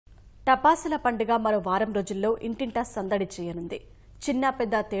టపాసుల పండుగ మరో వారం రోజుల్లో ఇంటింటా సందడి చేయనుంది. చిన్న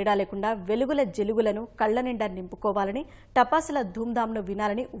పెద్ద తేడా లేకుండా వెలుగుల జెలుగులను కళ్ల నిండా నింపుకోవాలని, టపాసుల ధూమ్ధాంను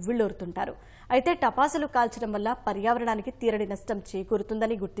వినాలని ఉవ్విళ్లూరుతుంటారు. అయితే టపాసులు కాల్చడం వల్ల పర్యావరణానికి తీరని నష్టం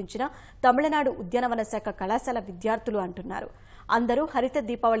చేకూరుతుందని గుర్తించిన తమిళనాడు ఉద్యానవన శాఖ కళాశాల విద్యార్థులు అంటున్నారు. అందరూ హరిత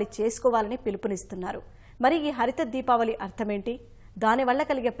దీపావళి చేసుకోవాలని పిలుపునిస్తున్నారు. మరి ఈ హరిత దీపావళి అర్థమేంటి, దానివల్ల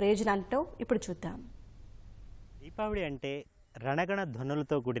కలిగే ప్రయోజనాలతో ఇప్పుడు చూద్దాం. దీపావళి అంటే రణగణ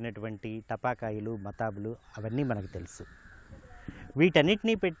ధ్వనులతో కూడినటువంటి టపాకాయలు, మతాబులు అవన్నీ మనకు తెలుసు.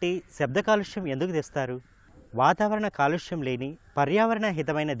 వీటన్నిటినీ పెట్టి శబ్ద కాలుష్యం ఎందుకు తెస్తారు? వాతావరణ కాలుష్యం లేని పర్యావరణ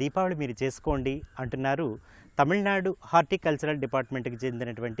హితమైన దీపావళి మీరు చేసుకోండి అంటున్నారు తమిళనాడు హార్టికల్చరల్ డిపార్ట్మెంట్కి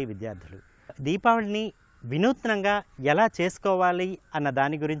చెందినటువంటి విద్యార్థులు. దీపావళిని వినూత్నంగా ఎలా చేసుకోవాలి అన్న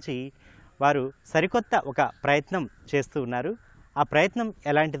దాని గురించి వారు సరికొత్త ఒక ప్రయత్నం చేస్తూ ఉన్నారు. ఆ ప్రయత్నం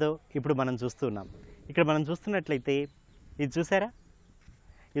ఎలాంటిదో ఇప్పుడు మనం చూస్తూ ఉన్నాం. ఇక్కడ మనం చూస్తున్నట్లయితే ఇది చూసారా,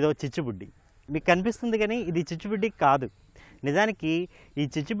 ఇదో చిచ్చుబుడ్డి మీకు కనిపిస్తుంది, కానీ ఇది చిచ్చుబుడ్డి కాదు. నిజానికి ఈ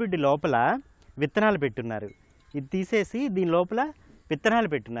చిచ్చుబుడ్డి లోపల విత్తనాలు పెట్టున్నారు. ఇది తీసేసి దీని లోపల విత్తనాలు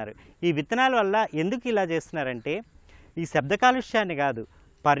పెట్టున్నారు. ఈ విత్తనాల వల్ల ఎందుకు ఇలా చేస్తున్నారంటే ఈ శబ్ద కాలుష్యాన్ని కాదు,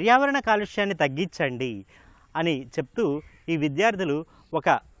 పర్యావరణ కాలుష్యాన్ని తగ్గించండి అని చెప్తూ ఈ విద్యార్థులు ఒక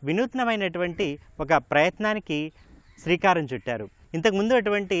వినూత్నమైనటువంటి ఒక ప్రయత్నానికి శ్రీకారం చుట్టారు. ఇంతకుముందు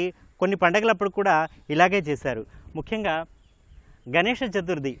అటువంటి కొన్ని పండగలప్పుడు కూడా ఇలాగే చేశారు. ముఖ్యంగా గణేష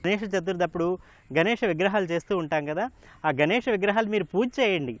చతుర్థి అప్పుడు గణేష విగ్రహాలు చేస్తూ ఉంటాం కదా, ఆ గణేష విగ్రహాలు మీరు పూజ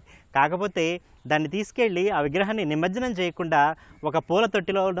చేయండి. కాకపోతే దాన్ని తీసుకెళ్ళి ఆ విగ్రహాన్ని నిమజ్జనం చేయకుండా ఒక పూల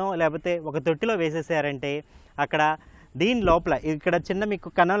తొట్టిలోనో లేకపోతే ఒక తొట్టిలో వేసేసారంటే అక్కడ దీని లోపల ఇక్కడ చిన్న మీకు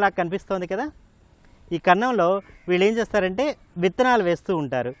కన్నంలా కనిపిస్తోంది కదా, ఈ కన్నంలో వీళ్ళు ఏం చేస్తారంటే విత్తనాలు వేస్తూ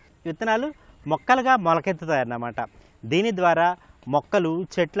ఉంటారు. విత్తనాలు మొక్కలుగా మొలకెత్తుతాయన్నమాట. దీని ద్వారా మొక్కలు,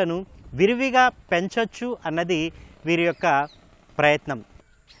 చెట్లను విరివిగా పెంచవచ్చు అన్నది వీరి యొక్క ప్రయత్నం.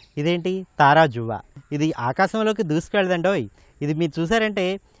 ఇదేంటి, తారాజువ్వ. ఇది ఆకాశంలోకి దూసుకెళ్ళదండోయ్. ఇది మీరు చూసారంటే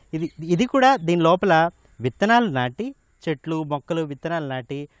ఇది కూడా దీని లోపల విత్తనాలు నాటి, చెట్లు, మొక్కలు, విత్తనాలు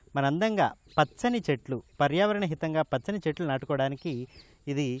నాటి మనందంగా పచ్చని చెట్లు, పర్యావరణ హితంగా పచ్చని చెట్లు నాటుకోవడానికి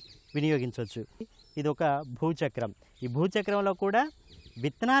ఇది వినియోగించవచ్చు. ఇది ఒక భూచక్రం. ఈ భూచక్రంలో కూడా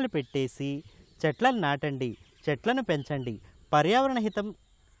విత్తనాలు పెట్టేసి చెట్లను నాటండి, చెట్లను పెంచండి, పర్యావరణ హితం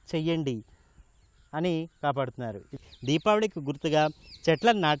చెయ్యండి అని కాపాడుతున్నారు. దీపావళికి గుర్తుగా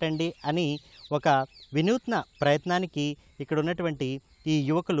చెట్లను నాటండి అని ఒక వినూత్న ప్రయత్నానికి ఇక్కడ ఉన్నటువంటి ఈ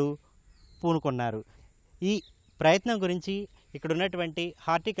యువకులు పూనుకున్నారు. ఈ ప్రయత్నం గురించి ఇక్కడ ఉన్నటువంటి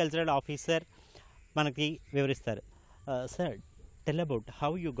హార్టికల్చరల్ ఆఫీసర్ మనకి వివరిస్తారు. Sir, tell about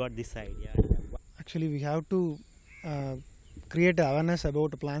how you got this idea. Actually, we have to create awareness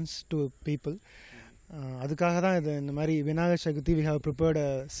about plants to people. அதுக்காக தான் இது இந்த மாதிரி Vinayagar Chaturthi we have prepared a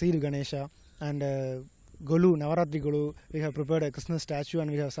seed Ganesha and Golu, Navaratri Golu. We have prepared a Krishna statue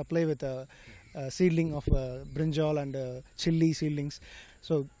and we have supplied with a seedling of brinjal and chilli seedlings.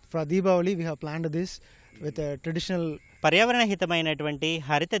 So for Deepavali we have planned this with a traditional పర్యావరణ హితమైనటువంటి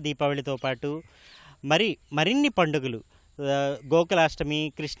హరిత దీపావళితో పాటు మరిన్ని పండుగలు, గోకులాష్టమి,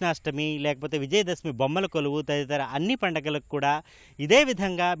 కృష్ణాష్టమి, లేకపోతే విజయదశమి, బొమ్మల కొలువు తదితర అన్ని పండుగలకు కూడా ఇదే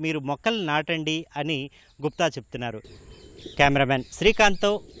విధంగా మీరు మొక్కలు నాటండి అని గుప్తా చెప్తున్నారు. కెమెరామెన్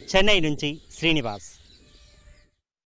శ్రీకాంత్తో చెన్నై నుంచి శ్రీనివాస్.